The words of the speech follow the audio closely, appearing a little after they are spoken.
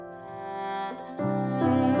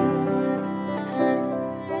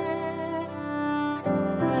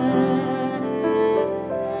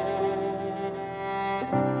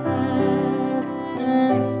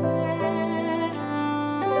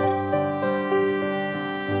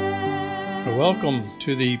Welcome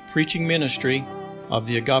to the preaching ministry of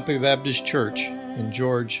the Agape Baptist Church in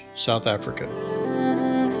George, South Africa.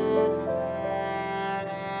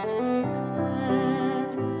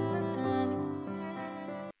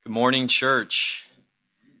 Good morning, church.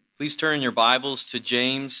 Please turn your Bibles to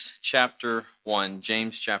James chapter 1.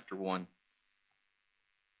 James chapter 1.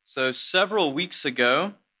 So several weeks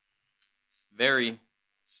ago, very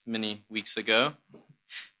many weeks ago,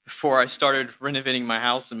 before I started renovating my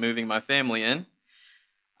house and moving my family in,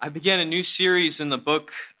 I began a new series in the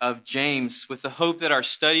book of James with the hope that our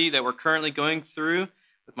study that we're currently going through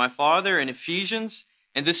with my father in Ephesians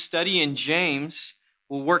and this study in James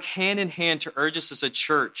will work hand in hand to urge us as a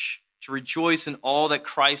church to rejoice in all that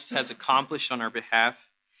Christ has accomplished on our behalf,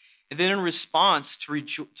 and then in response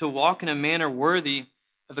to walk in a manner worthy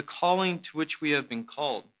of the calling to which we have been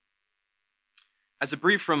called. As a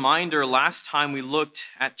brief reminder, last time we looked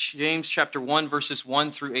at James chapter 1, verses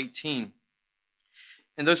 1 through 18.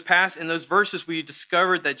 In those verses, we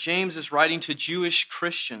discovered that James is writing to Jewish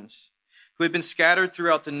Christians who had been scattered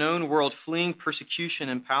throughout the known world, fleeing persecution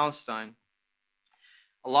in Palestine.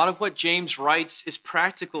 A lot of what James writes is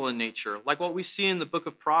practical in nature, like what we see in the book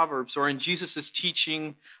of Proverbs or in Jesus'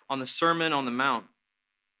 teaching on the Sermon on the Mount.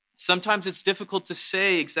 Sometimes it's difficult to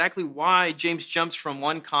say exactly why James jumps from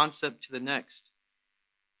one concept to the next.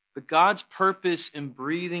 But God's purpose in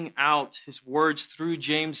breathing out his words through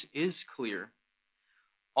James is clear.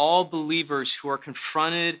 All believers who are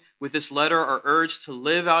confronted with this letter are urged to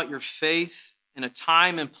live out your faith in a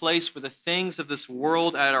time and place where the things of this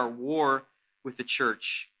world are at war with the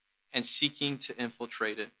church and seeking to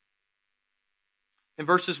infiltrate it. In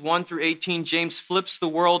verses 1 through 18, James flips the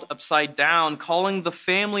world upside down, calling the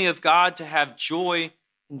family of God to have joy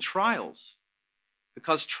in trials,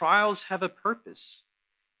 because trials have a purpose.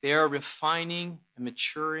 They are refining and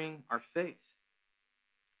maturing our faith.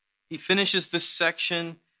 He finishes this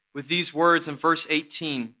section with these words in verse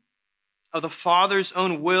 18. Of the Father's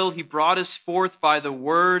own will, he brought us forth by the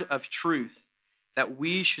word of truth, that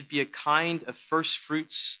we should be a kind of first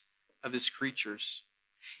fruits of his creatures.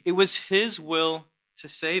 It was his will to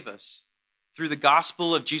save us through the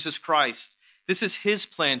gospel of Jesus Christ. This is his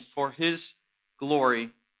plan for his glory,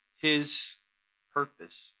 his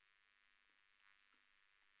purpose.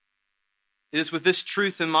 It is with this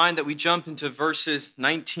truth in mind that we jump into verses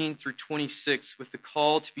 19 through 26 with the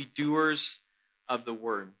call to be doers of the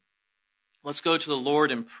word. Let's go to the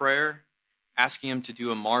Lord in prayer, asking him to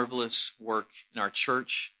do a marvelous work in our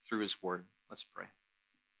church through his word. Let's pray.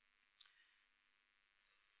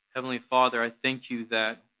 Heavenly Father, I thank you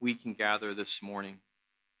that we can gather this morning.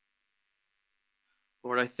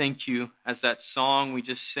 Lord, I thank you, as that song we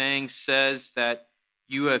just sang says, that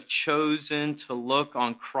you have chosen to look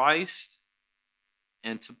on Christ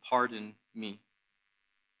and to pardon me.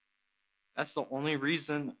 That's the only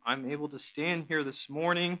reason I'm able to stand here this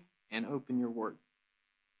morning and open your word.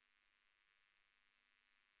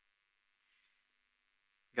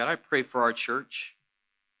 God, I pray for our church,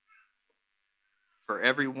 for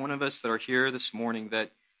every one of us that are here this morning, that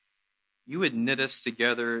you would knit us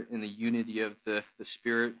together in the unity of the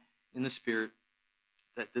Spirit, in the Spirit,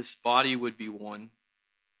 that this body would be one,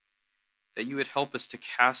 that you would help us to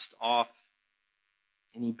cast off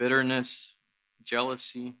any bitterness,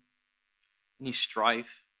 jealousy, any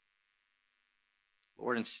strife.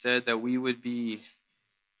 Lord, instead that we would be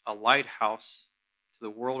a lighthouse to the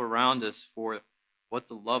world around us for what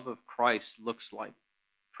the love of Christ looks like,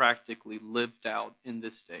 practically lived out in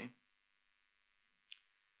this day.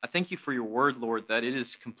 I thank you for your word, Lord, that it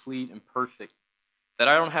is complete and perfect, that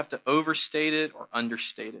I don't have to overstate it or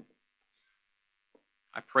understate it.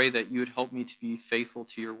 I pray that you would help me to be faithful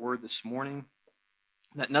to your word this morning,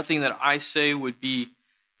 that nothing that I say would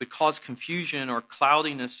cause confusion or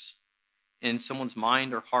cloudiness in someone's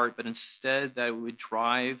mind or heart, but instead that it would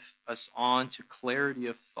drive us on to clarity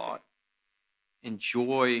of thought and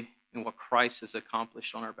joy in what Christ has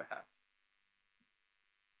accomplished on our behalf.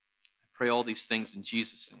 I pray all these things in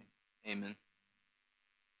Jesus' name. Amen.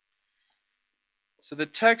 So the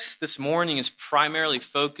text this morning is primarily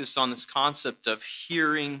focused on this concept of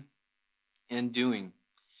hearing and doing.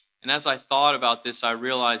 And as I thought about this, I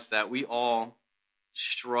realized that we all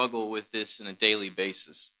struggle with this on a daily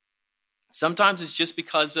basis. Sometimes it's just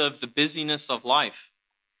because of the busyness of life.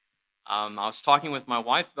 I was talking with my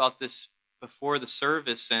wife about this before the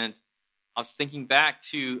service, and I was thinking back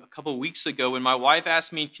to a couple of weeks ago when my wife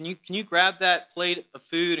asked me, can you grab that plate of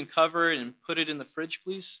food and cover it and put it in the fridge,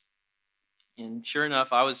 please? And sure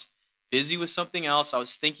enough, I was busy with something else. I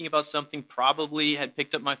was thinking about something, probably had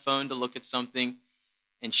picked up my phone to look at something.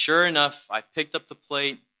 And sure enough, I picked up the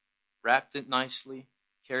plate, wrapped it nicely,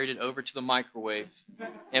 carried it over to the microwave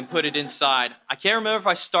and put it inside. I can't remember if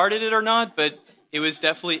I started it or not, but it was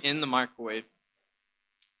definitely in the microwave.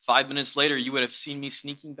 5 minutes later, you would have seen me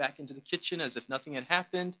sneaking back into the kitchen as if nothing had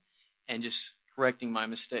happened and just correcting my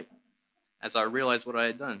mistake as I realized what I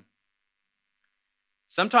had done.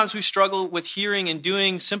 Sometimes we struggle with hearing and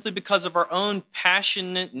doing simply because of our own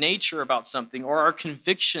passionate nature about something or our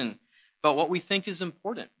conviction about what we think is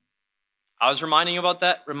important. I was reminded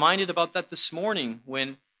about that this morning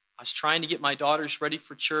when I was trying to get my daughters ready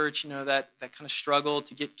for church, that kind of struggle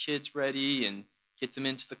to get kids ready and get them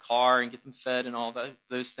into the car and get them fed and all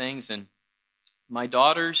those things. And my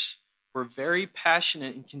daughters were very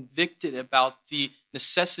passionate and convicted about the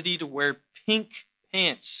necessity to wear pink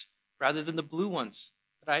pants rather than the blue ones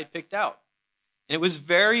that I had picked out. And it was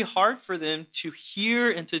very hard for them to hear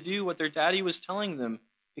and to do what their daddy was telling them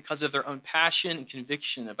because of their own passion and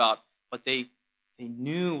conviction about what they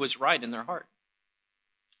knew was right in their heart.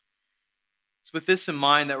 It's with this in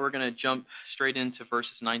mind that we're going to jump straight into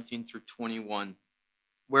verses 19 through 21,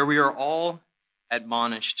 where we are all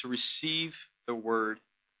admonished to receive the word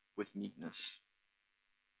with meekness.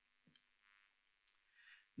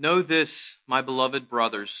 Know this, my beloved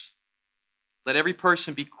brothers. Let every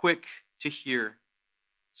person be quick to hear,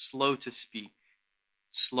 slow to speak,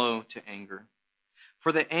 slow to anger.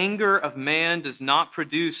 For the anger of man does not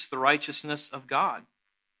produce the righteousness of God.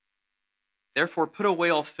 Therefore, put away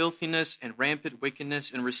all filthiness and rampant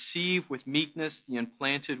wickedness and receive with meekness the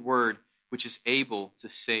implanted word, which is able to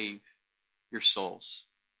save your souls.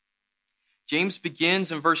 James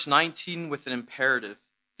begins in verse 19 with an imperative.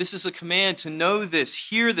 This is a command to know this,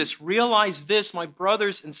 hear this, realize this, my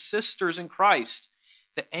brothers and sisters in Christ.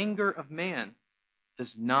 The anger of man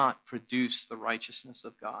does not produce the righteousness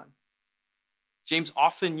of God. James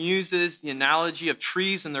often uses the analogy of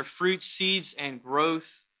trees and their fruit, seeds and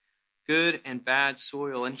growth, good and bad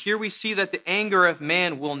soil. And here we see that the anger of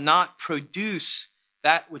man will not produce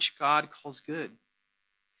that which God calls good.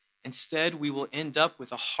 Instead, we will end up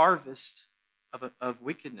with a harvest of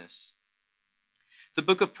wickedness. The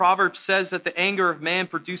book of Proverbs says that the anger of man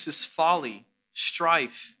produces folly,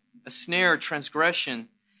 strife, a snare, transgression.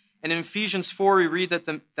 And in Ephesians 4, we read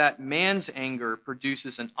that man's anger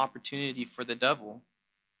produces an opportunity for the devil.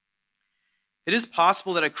 It is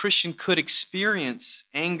possible that a Christian could experience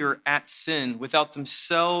anger at sin without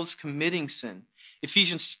themselves committing sin.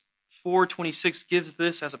 Ephesians 4:26 gives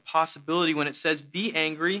this as a possibility when it says, "Be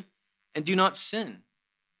angry and do not sin."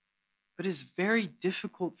 But it is very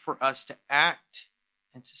difficult for us to act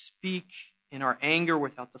and to speak in our anger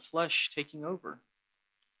without the flesh taking over.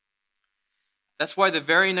 That's why the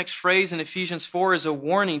very next phrase in Ephesians 4 is a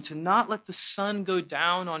warning to not let the sun go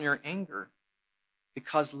down on your anger,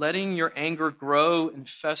 because letting your anger grow and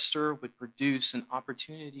fester would produce an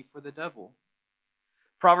opportunity for the devil.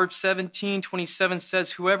 Proverbs 17:27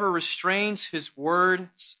 says, "Whoever restrains his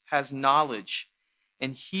words has knowledge,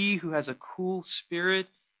 and he who has a cool spirit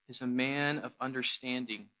is a man of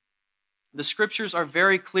understanding." The scriptures are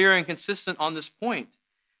very clear and consistent on this point.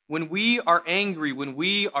 When we are angry, when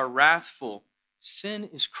we are wrathful, sin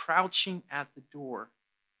is crouching at the door,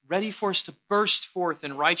 ready for us to burst forth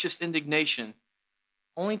in righteous indignation,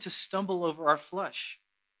 only to stumble over our flesh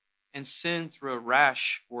and sin through a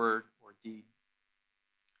rash word or deed.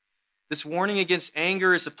 This warning against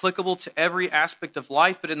anger is applicable to every aspect of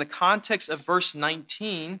life, but in the context of verse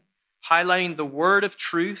 19, highlighting the word of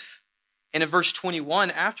truth, and in verse 21,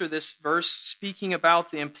 after this verse, speaking about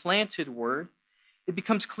the implanted word, it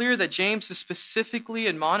becomes clear that James is specifically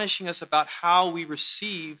admonishing us about how we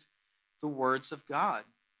receive the words of God.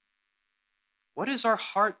 What is our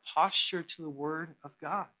heart posture to the word of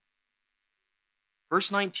God? Verse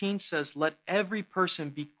 19 says, "Let every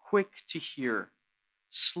person be quick to hear,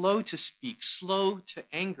 slow to speak, slow to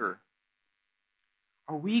anger."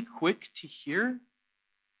 Are we quick to hear?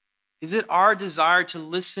 Is it our desire to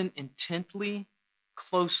listen intently,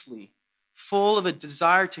 closely, full of a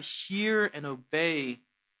desire to hear and obey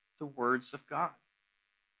the words of God?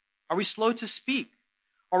 Are we slow to speak?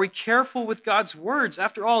 Are we careful with God's words?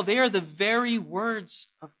 After all, they are the very words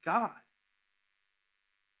of God.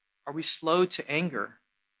 Are we slow to anger?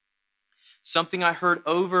 Something I heard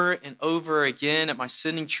over and over again at my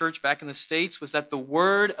sending church back in the States was that the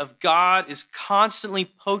word of God is constantly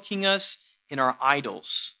poking us in our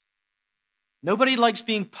idols. Nobody likes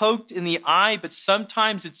being poked in the eye, but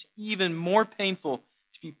sometimes it's even more painful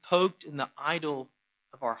to be poked in the idol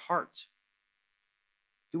of our heart.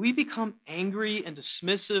 Do we become angry and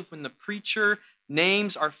dismissive when the preacher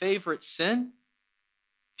names our favorite sin?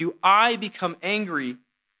 Do I become angry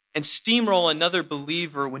and steamroll another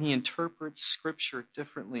believer when he interprets Scripture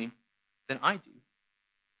differently than I do?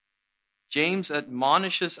 James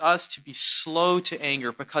admonishes us to be slow to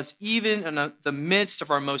anger, because even in the midst of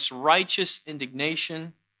our most righteous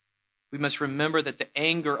indignation, we must remember that the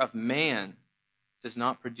anger of man does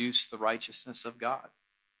not produce the righteousness of God.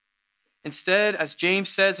 Instead, as James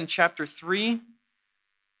says in chapter 3,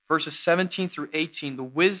 verses 17 through 18, the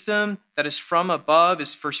wisdom that is from above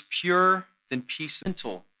is first pure, then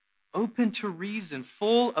peaceful, open to reason,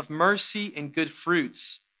 full of mercy and good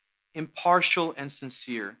fruits, impartial and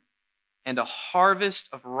sincere. And a harvest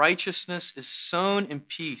of righteousness is sown in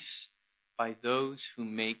peace by those who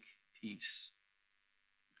make peace.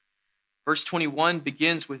 Verse 21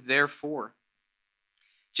 begins with therefore.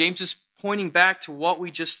 James is pointing back to what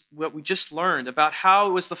we just learned about how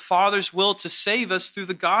it was the Father's will to save us through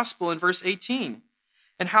the gospel in verse 18,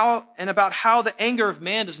 and about how the anger of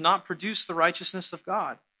man does not produce the righteousness of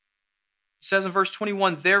God. He says in verse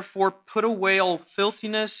 21, therefore put away all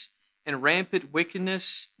filthiness and rampant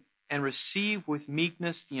wickedness, and receive with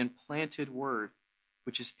meekness the implanted word,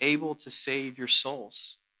 which is able to save your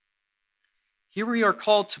souls. Here we are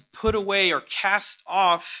called to put away or cast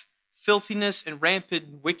off filthiness and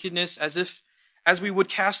rampant wickedness as we would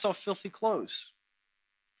cast off filthy clothes.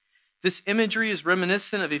 This imagery is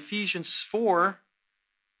reminiscent of Ephesians 4,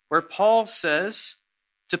 where Paul says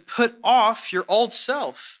to put off your old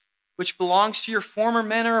self, which belongs to your former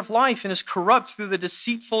manner of life and is corrupt through the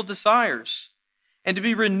deceitful desires, and to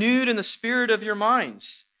be renewed in the spirit of your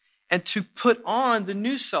minds, and to put on the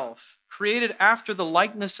new self, created after the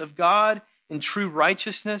likeness of God in true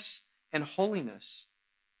righteousness and holiness.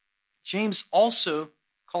 James also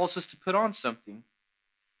calls us to put on something.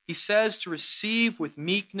 He says to receive with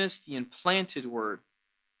meekness the implanted word,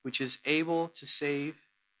 which is able to save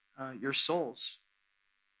your souls.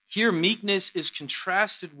 Here, meekness is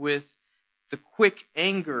contrasted with the quick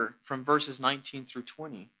anger from verses 19 through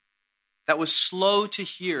 20. That was slow to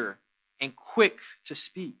hear and quick to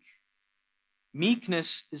speak.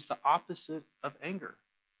 Meekness is the opposite of anger.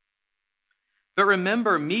 But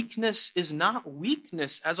remember, meekness is not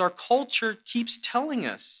weakness, as our culture keeps telling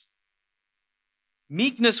us.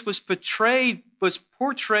 Meekness was portrayed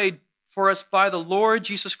for us by the Lord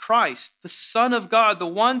Jesus Christ, the Son of God, the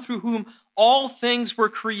one through whom all things were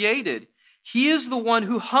created. He is the one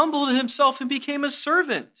who humbled himself and became a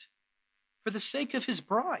servant for the sake of his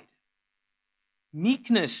bride.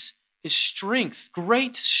 Meekness is strength,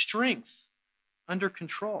 great strength, under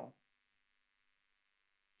control.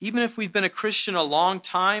 Even if we've been a Christian a long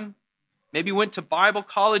time, maybe went to Bible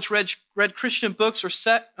college, read Christian books, or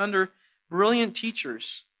sat under brilliant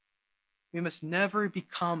teachers, we must never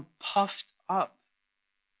become puffed up.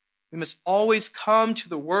 We must always come to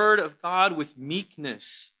the word of God with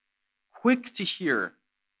meekness, quick to hear,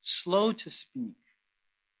 slow to speak,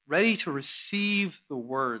 ready to receive the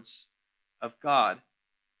words of God,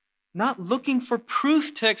 not looking for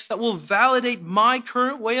proof texts that will validate my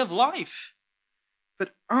current way of life,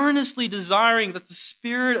 but earnestly desiring that the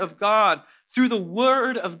Spirit of God, through the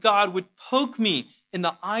Word of God, would poke me in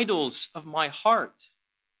the idols of my heart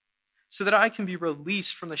so that I can be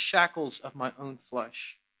released from the shackles of my own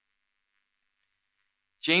flesh.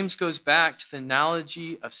 James goes back to the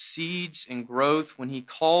analogy of seeds and growth when he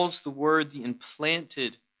calls the word the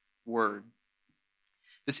implanted word.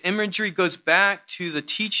 This imagery goes back to the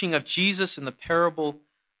teaching of Jesus in the parable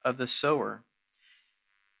of the sower.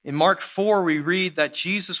 In Mark 4, we read that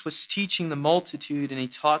Jesus was teaching the multitude and he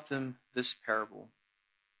taught them this parable.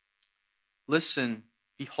 Listen,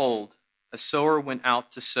 behold, a sower went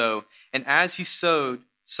out to sow, and as he sowed,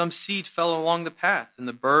 some seed fell along the path, and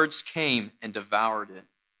the birds came and devoured it.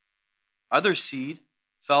 Other seed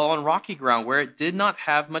fell on rocky ground where it did not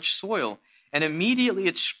have much soil, and immediately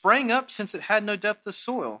it sprang up since it had no depth of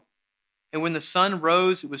soil. And when the sun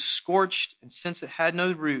rose, it was scorched, and since it had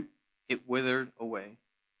no root, it withered away.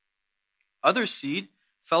 Other seed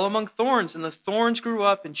fell among thorns, and the thorns grew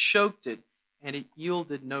up and choked it, and it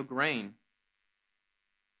yielded no grain.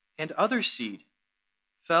 And other seed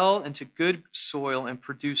fell into good soil and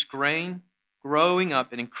produced grain, growing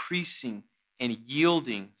up and increasing and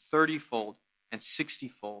yielding 30-fold and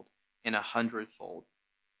 60-fold and 100-fold.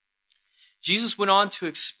 Jesus went on to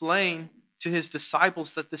explain to his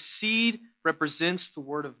disciples that the seed represents the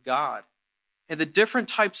word of God, and the different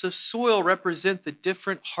types of soil represent the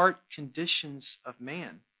different heart conditions of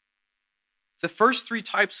man. The first three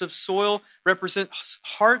types of soil represent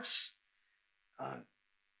hearts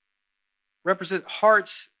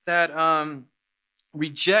that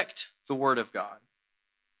reject the word of God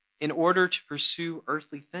in order to pursue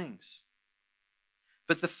earthly things.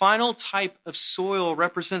 But the final type of soil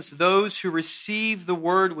represents those who receive the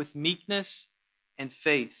word with meekness and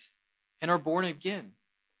faith and are born again.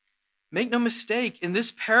 Make no mistake, in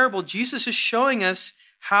this parable, Jesus is showing us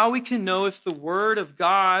how we can know if the word of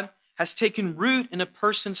God has taken root in a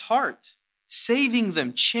person's heart, saving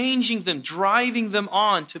them, changing them, driving them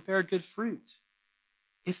on to bear good fruit.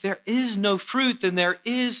 If there is no fruit, then there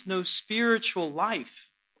is no spiritual life.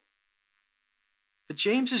 But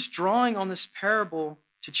James is drawing on this parable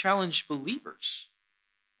to challenge believers.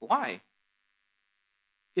 Why?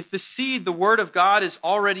 If the seed, the word of God, is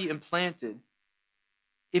already implanted,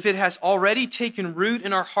 if it has already taken root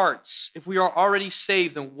in our hearts, if we are already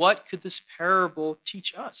saved, then what could this parable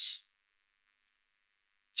teach us?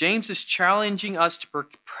 James is challenging us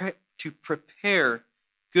to prepare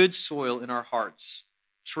good soil in our hearts,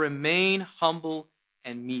 to remain humble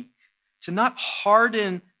and meek, to not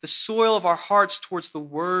harden the soil of our hearts towards the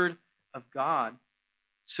word of God,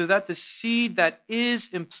 so that the seed that is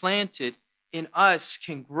implanted in us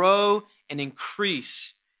can grow and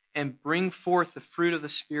increase and bring forth the fruit of the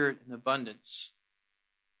Spirit in abundance.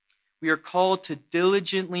 We are called to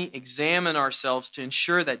diligently examine ourselves to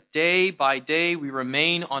ensure that day by day we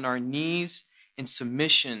remain on our knees in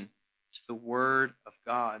submission to the Word of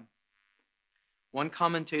God. One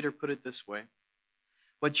commentator put it this way: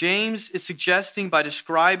 what James is suggesting by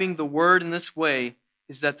describing the Word in this way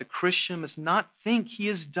is that the Christian must not think he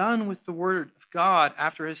is done with the Word of God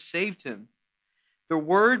after it has saved him. The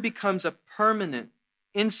Word becomes a permanent,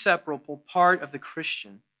 inseparable part of the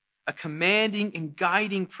Christian, a commanding and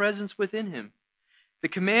guiding presence within him. The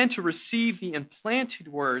command to receive the implanted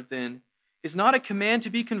word, then, is not a command to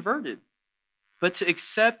be converted, but to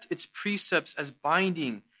accept its precepts as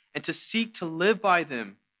binding and to seek to live by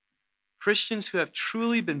them. Christians who have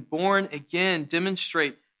truly been born again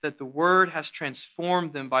demonstrate that the word has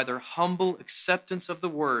transformed them by their humble acceptance of the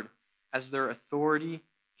word as their authority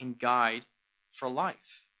and guide for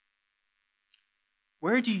life.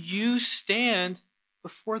 Where do you stand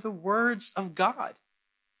before the words of God?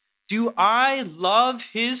 Do I love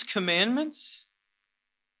his commandments?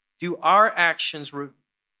 Do our actions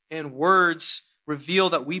and words reveal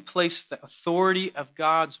that we place the authority of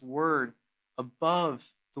God's word above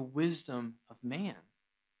the wisdom of man?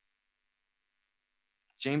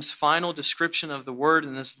 James' final description of the word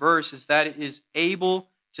in this verse is that it is able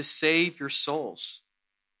to save your souls.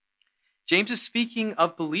 James is speaking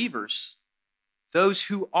of believers, those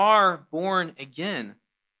who are born again,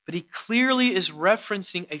 but he clearly is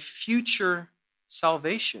referencing a future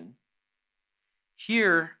salvation.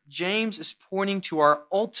 Here, James is pointing to our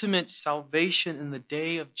ultimate salvation in the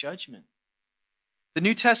day of judgment. The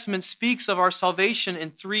New Testament speaks of our salvation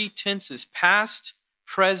in three tenses: past,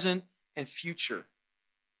 present, and future.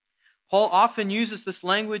 Paul often uses this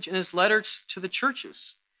language in his letters to the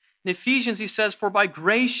churches. In Ephesians, he says, "For by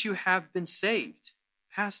grace you have been saved."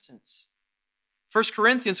 Past tense. 1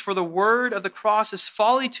 Corinthians, "For the word of the cross is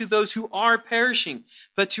folly to those who are perishing,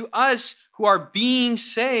 but to us who are being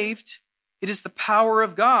saved, it is the power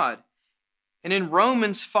of God." And in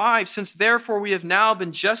Romans 5, "Since therefore we have now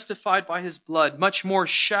been justified by his blood, much more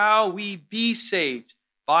shall we be saved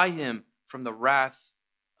by him from the wrath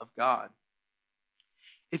of God."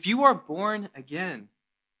 If you are born again,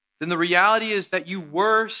 then the reality is that you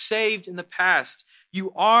were saved in the past.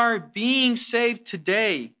 You are being saved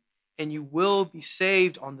today, and you will be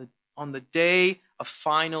saved on the day of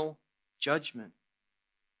final judgment.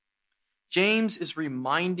 James is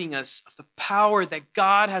reminding us of the power that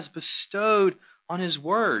God has bestowed on his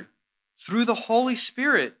word through the Holy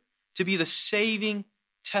Spirit to be the saving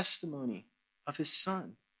testimony of his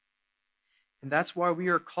Son. And that's why we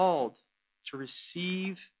are called to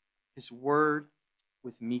receive his word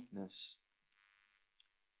with meekness.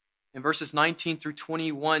 In verses 19 through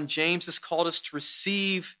 21, James has called us to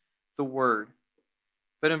receive the word.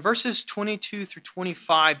 But in verses 22 through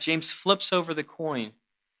 25, James flips over the coin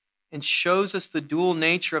and shows us the dual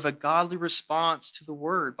nature of a godly response to the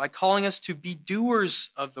word by calling us to be doers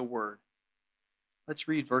of the word. Let's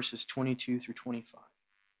read verses 22 through 25.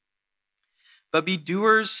 "But be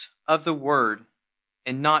doers of the word,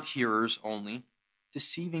 and not hearers only,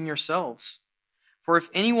 deceiving yourselves. For if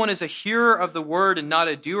anyone is a hearer of the word and not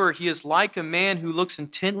a doer, he is like a man who looks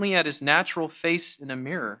intently at his natural face in a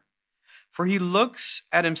mirror. For he looks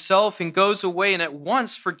at himself and goes away and at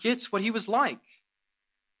once forgets what he was like.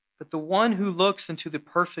 But the one who looks into the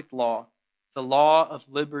perfect law, the law of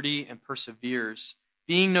liberty, and perseveres,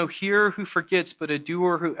 being no hearer who forgets, but a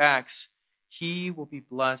doer who acts, he will be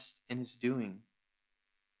blessed in his doing."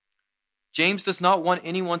 James does not want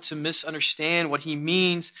anyone to misunderstand what he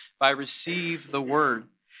means by receive the word,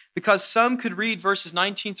 because some could read verses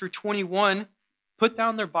 19 through 21, put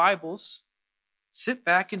down their Bibles, sit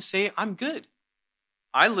back and say, "I'm good.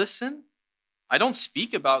 I listen. I don't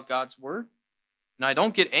speak about God's word, and I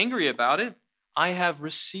don't get angry about it. I have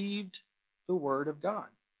received the word of God.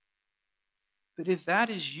 But if that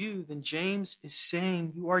is you, then James is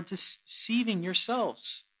saying you are deceiving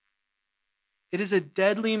yourselves. It is a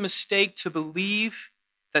deadly mistake to believe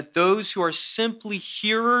that those who are simply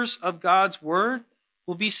hearers of God's word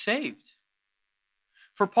will be saved.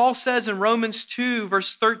 For Paul says in Romans 2,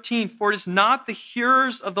 verse 13, "For it is not the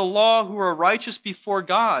hearers of the law who are righteous before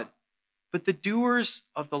God, but the doers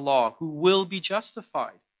of the law who will be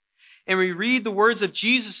justified." And we read the words of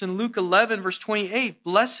Jesus in Luke 11, verse 28,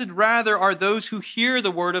 "Blessed rather are those who hear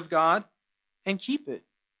the word of God and keep it."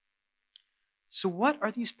 So what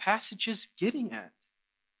are these passages getting at?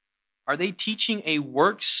 Are they teaching a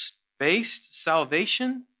works-based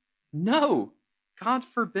salvation? No, God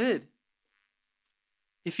forbid.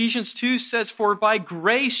 Ephesians 2 says, "For by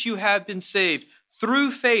grace you have been saved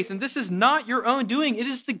through faith." And this is not your own doing. It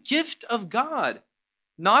is the gift of God,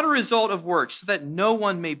 not a result of works, so that no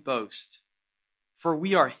one may boast. For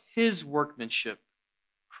we are his workmanship,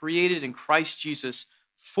 created in Christ Jesus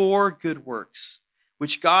for good works,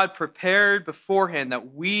 which God prepared beforehand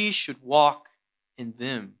that we should walk in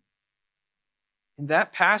them. In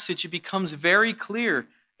that passage, it becomes very clear.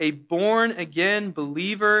 A born-again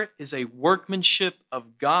believer is a workmanship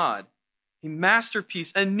of God, a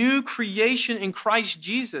masterpiece, a new creation in Christ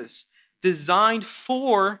Jesus, designed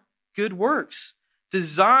for good works,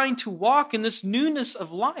 designed to walk in this newness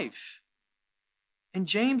of life. And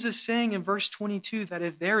James is saying in verse 22 that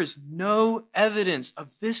if there is no evidence of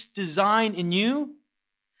this design in you,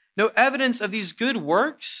 no evidence of these good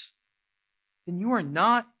works, then you are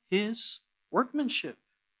not his workmanship,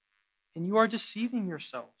 and you are deceiving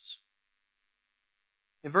yourselves.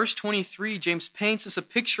 In verse 23, James paints us a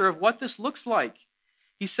picture of what this looks like.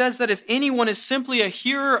 He says that if anyone is simply a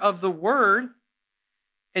hearer of the word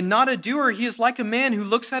and not a doer, he is like a man who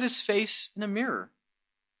looks at his face in a mirror.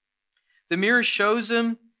 The mirror shows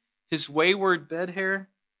him his wayward bed hair,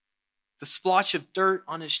 the splotch of dirt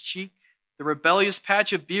on his cheek, the rebellious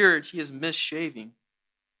patch of beard he has missed shaving.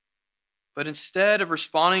 But instead of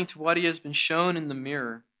responding to what he has been shown in the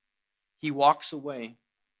mirror, he walks away,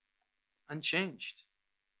 unchanged,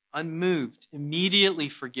 unmoved, immediately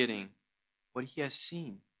forgetting what he has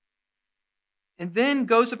seen. And then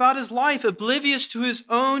goes about his life oblivious to his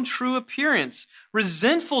own true appearance,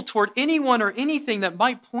 resentful toward anyone or anything that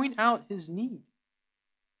might point out his need.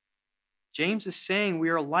 James is saying we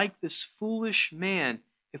are like this foolish man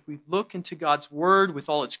if we look into God's word with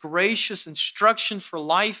all its gracious instruction for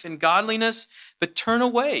life and godliness, but turn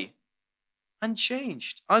away,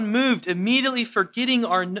 unchanged, unmoved, immediately forgetting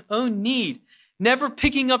our own need, never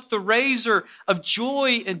picking up the razor of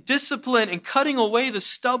joy and discipline and cutting away the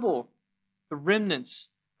stubble, the remnants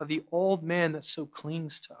of the old man that so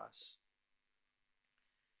clings to us.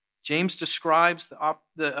 James describes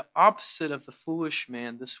the opposite of the foolish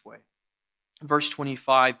man this way. In verse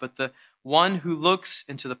 25, "But the one who looks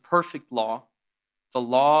into the perfect law, the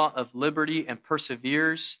law of liberty, and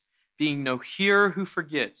perseveres, being no hearer who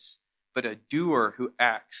forgets, but a doer who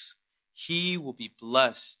acts, he will be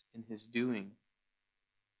blessed in his doing."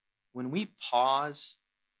 When we pause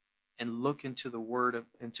and look into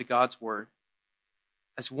into God's word,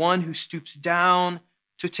 as one who stoops down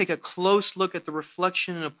to take a close look at the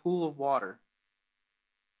reflection in a pool of water,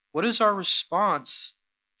 what is our response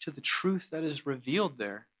to the truth that is revealed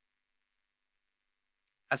there?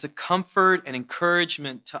 As a comfort and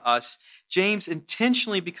encouragement to us, James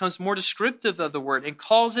intentionally becomes more descriptive of the word and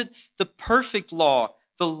calls it the perfect law,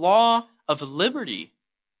 the law of liberty.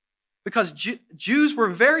 Because Jews were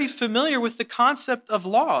very familiar with the concept of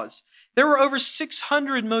laws. There were over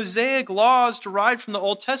 600 Mosaic laws derived from the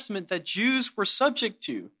Old Testament that Jews were subject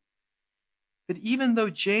to. But even though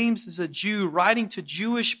James is a Jew writing to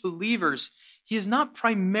Jewish believers, he is not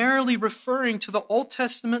primarily referring to the Old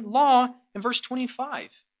Testament law in verse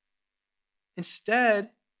 25.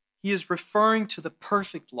 Instead, he is referring to the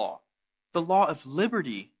perfect law, the law of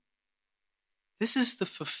liberty. This is the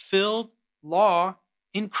fulfilled law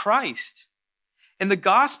in Christ, and the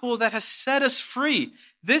gospel that has set us free.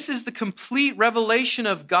 This is the complete revelation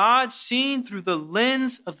of God seen through the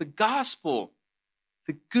lens of the gospel,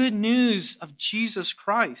 the good news of Jesus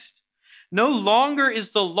Christ. No longer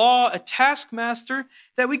is the law a taskmaster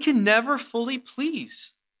that we can never fully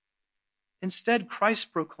please. Instead,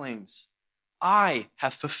 Christ proclaims, "I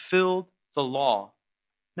have fulfilled the law."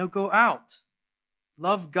 Now go out,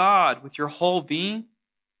 love God with your whole being,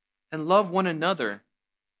 and love one another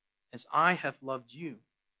as I have loved you.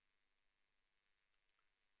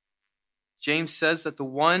 James says that the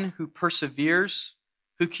one who perseveres,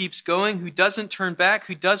 who keeps going, who doesn't turn back,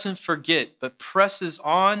 who doesn't forget, but presses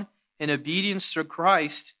on in obedience to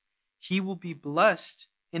Christ, he will be blessed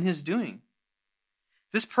in his doing.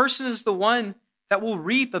 This person is the one that will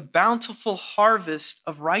reap a bountiful harvest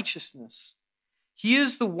of righteousness. He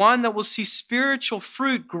is the one that will see spiritual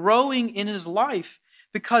fruit growing in his life,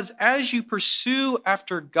 because as you pursue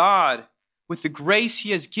after God with the grace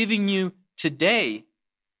he has given you today,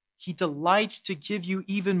 he delights to give you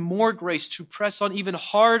even more grace to press on even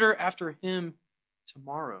harder after him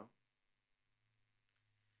tomorrow.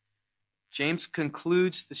 James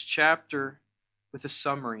concludes this chapter with a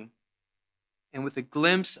summary and with a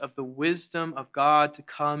glimpse of the wisdom of God to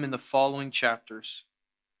come in the following chapters.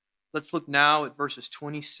 Let's look now at verses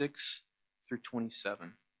 26 through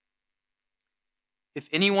 27. If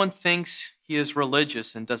anyone thinks he is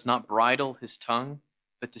religious and does not bridle his tongue,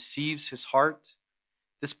 but deceives his heart,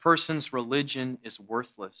 this person's religion is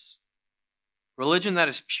worthless. Religion that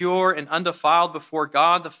is pure and undefiled before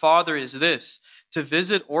God the Father is this: to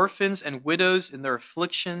visit orphans and widows in their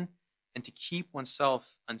affliction and to keep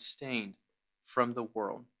oneself unstained from the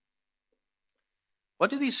world.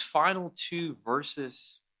 What do these final two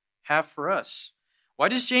verses have for us? Why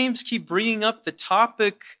does James keep bringing up the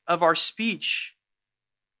topic of our speech?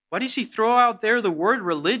 Why does he throw out there the word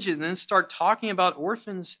religion and then start talking about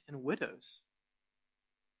orphans and widows?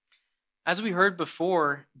 As we heard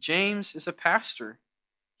before, James is a pastor.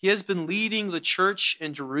 He has been leading the church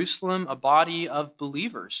in Jerusalem, a body of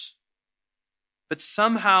believers. But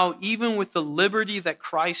somehow, even with the liberty that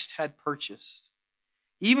Christ had purchased,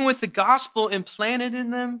 even with the gospel implanted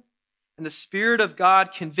in them, and the Spirit of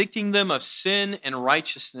God convicting them of sin and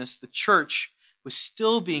righteousness, the church was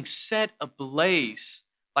still being set ablaze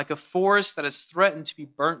like a forest that is threatened to be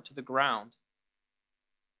burnt to the ground.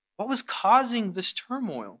 What was causing this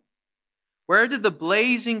turmoil? Where did the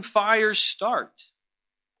blazing fires start?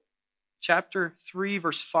 Chapter 3,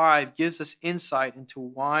 verse 5 gives us insight into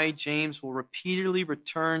why James will repeatedly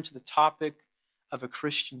return to the topic of a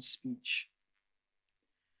Christian speech.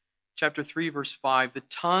 Chapter 3, verse 5, the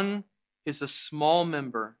tongue is a small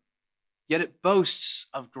member, yet it boasts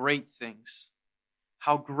of great things.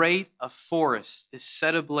 How great a forest is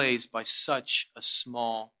set ablaze by such a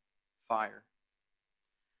small fire.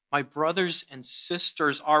 My brothers and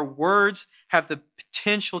sisters, our words have the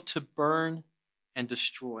potential to burn and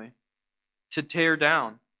destroy, to tear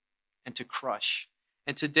down and to crush.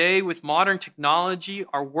 And today, with modern technology,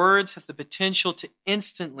 our words have the potential to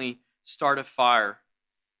instantly start a fire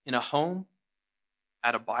in a home,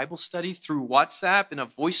 at a Bible study, through WhatsApp, in a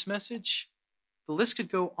voice message. The list could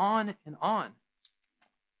go on and on.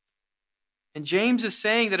 And James is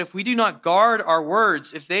saying that if we do not guard our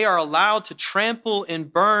words, if they are allowed to trample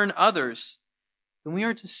and burn others, then we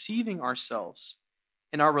are deceiving ourselves.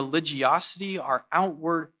 And our religiosity, our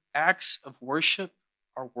outward acts of worship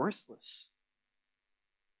are worthless.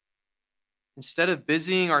 Instead of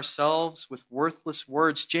busying ourselves with worthless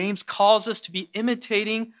words, James calls us to be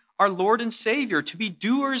imitating our Lord and Savior, to be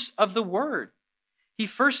doers of the word. He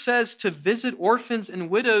first says to visit orphans and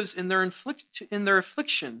widows in their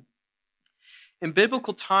affliction. In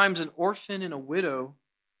biblical times, an orphan and a widow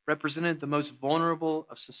represented the most vulnerable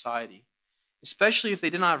of society, especially if they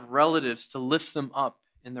did not have relatives to lift them up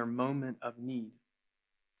in their moment of need.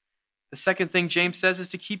 The second thing James says is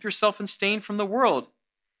to keep yourself unstained from the world.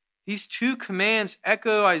 These two commands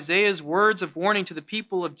echo Isaiah's words of warning to the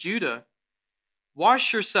people of Judah.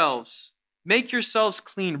 Wash yourselves, make yourselves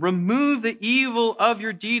clean, remove the evil of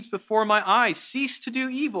your deeds before my eyes, cease to do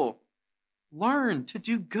evil, learn to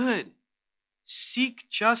do good. Seek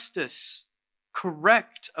justice,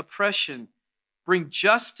 correct oppression, bring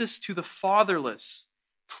justice to the fatherless,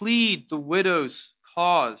 plead the widow's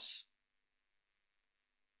cause.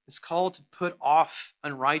 This call to put off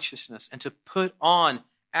unrighteousness and to put on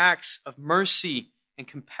acts of mercy and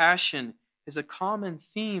compassion is a common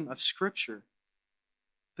theme of Scripture,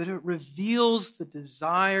 but it reveals the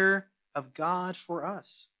desire of God for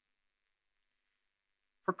us.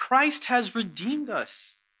 For Christ has redeemed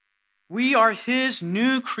us. We are his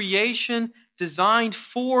new creation designed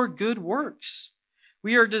for good works.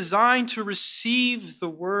 We are designed to receive the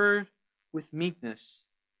word with meekness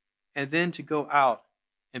and then to go out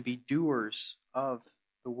and be doers of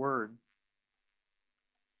the word.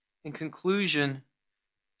 In conclusion,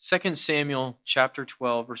 2 Samuel chapter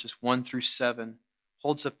 12, verses 1 through 7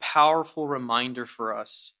 holds a powerful reminder for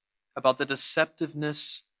us about the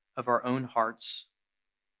deceptiveness of our own hearts.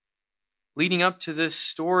 Leading up to this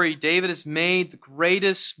story, David has made the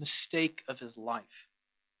greatest mistake of his life.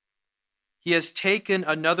 He has taken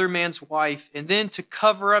another man's wife, and then to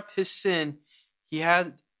cover up his sin, he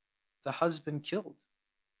had the husband killed.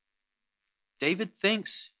 David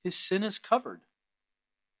thinks his sin is covered.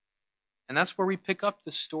 And that's where we pick up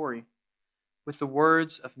the story with the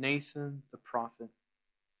words of Nathan the prophet.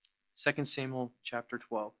 2 Samuel chapter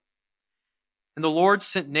 12. And the Lord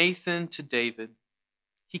sent Nathan to David.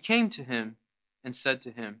 He came to him and said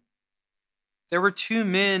to him, there were two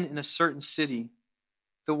men in a certain city,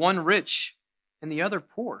 the one rich and the other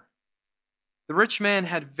poor. The rich man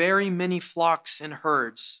had very many flocks and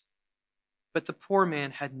herds, but the poor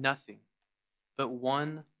man had nothing but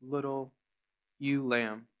one little ewe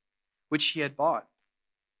lamb, which he had bought.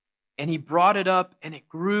 And he brought it up, and it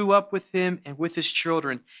grew up with him and with his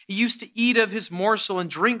children. He used to eat of his morsel and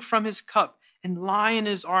drink from his cup and lie in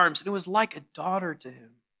his arms, and it was like a daughter to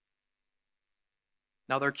him.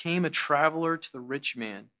 Now there came a traveler to the rich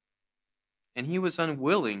man, and he was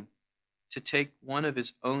unwilling to take one of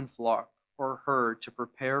his own flock or herd to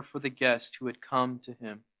prepare for the guest who had come to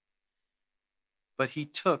him. But he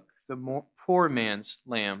took the poor man's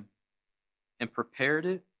lamb and prepared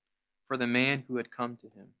it for the man who had come to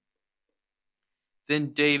him.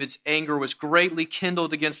 Then David's anger was greatly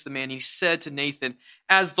kindled against the man. He said to Nathan,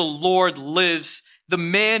 as the Lord lives, the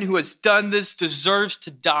man who has done this deserves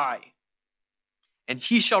to die. And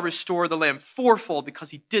he shall restore the lamb fourfold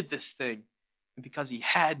because he did this thing and because he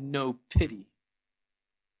had no pity.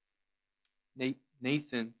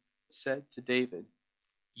 Nathan said to David,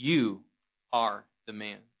 you are the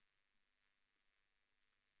man.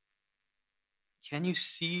 Can you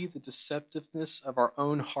see the deceptiveness of our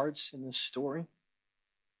own hearts in this story?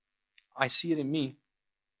 I see it in me.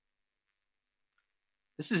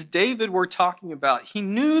 This is David we're talking about. He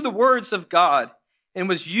knew the words of God and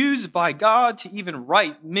was used by God to even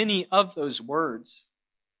write many of those words.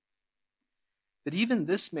 But even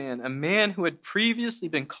this man, a man who had previously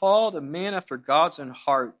been called a man after God's own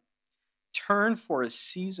heart, turned for a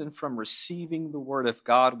season from receiving the word of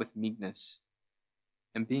God with meekness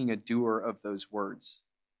and being a doer of those words.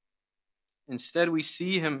 Instead, we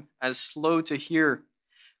see him as slow to hear,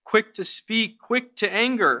 quick to speak, quick to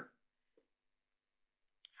anger.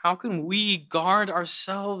 How can we guard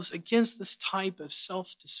ourselves against this type of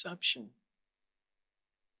self-deception?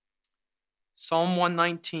 Psalm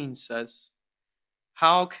 119 says,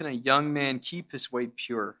 how can a young man keep his way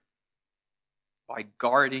pure? By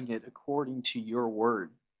guarding it according to your word.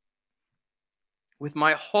 With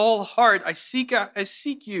my whole heart I seek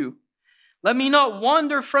you. Let me not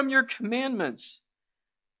wander from your commandments.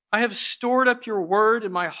 I have stored up your word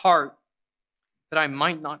in my heart that I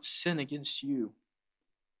might not sin against you.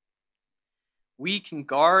 We can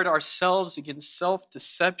guard ourselves against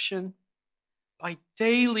self-deception by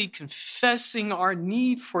daily confessing our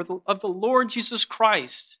need of the Lord Jesus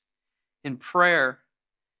Christ in prayer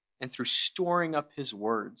and through storing up his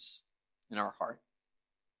words in our heart.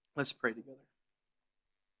 Let's pray together.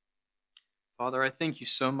 Father, I thank you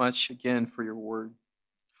so much again for your word.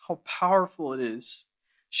 How powerful it is,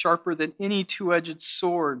 sharper than any two-edged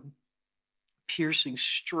sword, piercing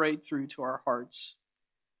straight through to our hearts.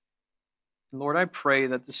 And Lord, I pray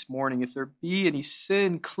that this morning, if there be any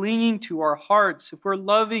sin clinging to our hearts, if we're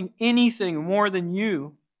loving anything more than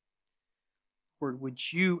you, Lord,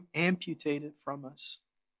 would you amputate it from us?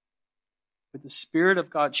 Would the Spirit of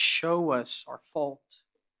God show us our fault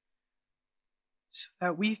so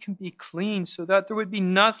that we can be clean, so that there would be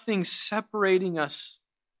nothing separating us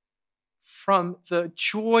from the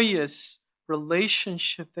joyous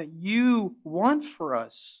relationship that you want for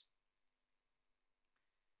us.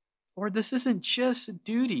 Lord, this isn't just a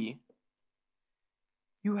duty.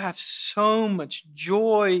 You have so much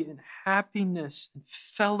joy and happiness and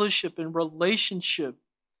fellowship and relationship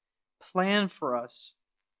planned for us.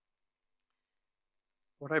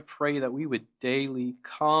 Lord, I pray that we would daily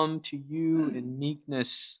come to you in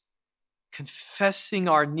meekness, confessing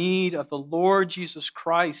our need of the Lord Jesus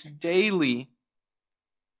Christ daily,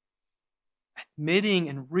 admitting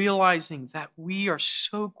and realizing that we are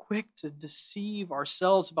so quick to deceive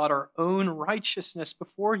ourselves about our own righteousness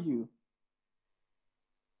before you,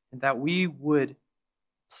 and that we would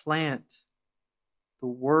plant the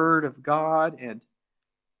Word of God and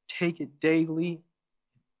take it daily,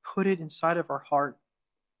 put it inside of our heart,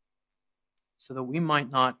 so that we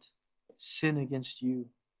might not sin against you,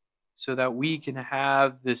 so that we can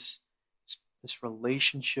have this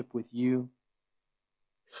relationship with you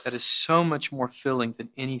that is so much more filling than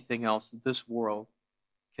anything else that this world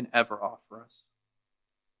can ever offer us.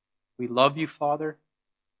 We love you, Father.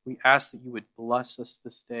 We ask that you would bless us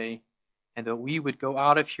this day and that we would go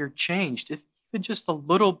out of here changed, if even just a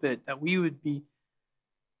little bit, that we would be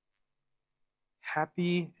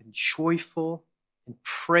happy and joyful and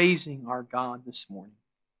praising our God this morning.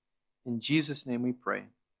 In Jesus' name we pray.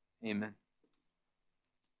 Amen.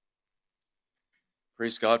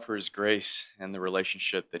 Praise God for his grace and the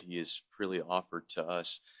relationship that he has freely offered to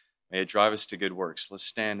us. May it drive us to good works. Let's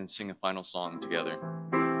stand and sing a final song together.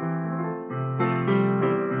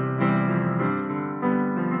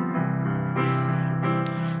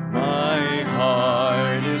 My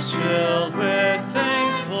heart is filled with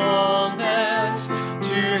thankfulness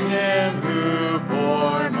to him who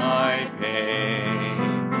bore my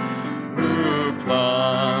pain, who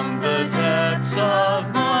plumbed the depths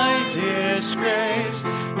of my disgrace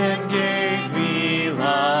and gave me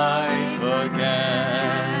life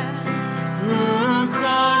again, who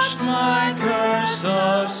crushed my curse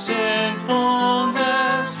of sinfulness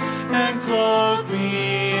and clothed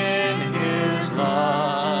me in his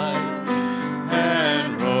light,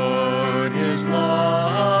 and wrote his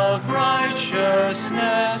law of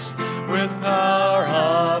righteousness with power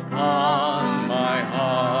upon my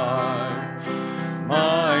heart.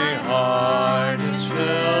 My heart is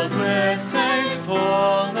filled with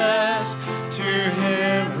thankfulness to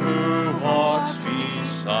him who walks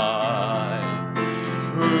beside,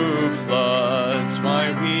 who floods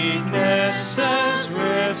my weaknesses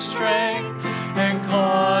with strength and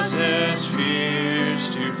causes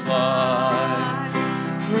fears to fly,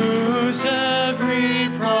 whose every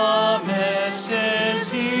promise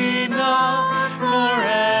is enough for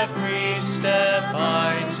every step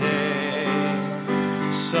I take,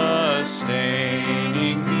 sustaining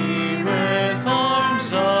me with arms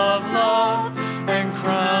of love and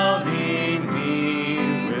crowning me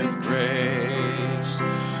with grace.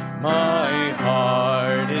 My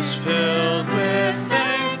heart is filled with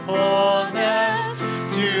thankfulness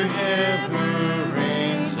to him who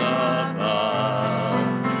reigns above,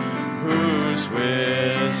 whose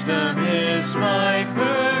wisdom is my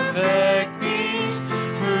perfect peace,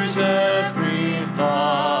 whose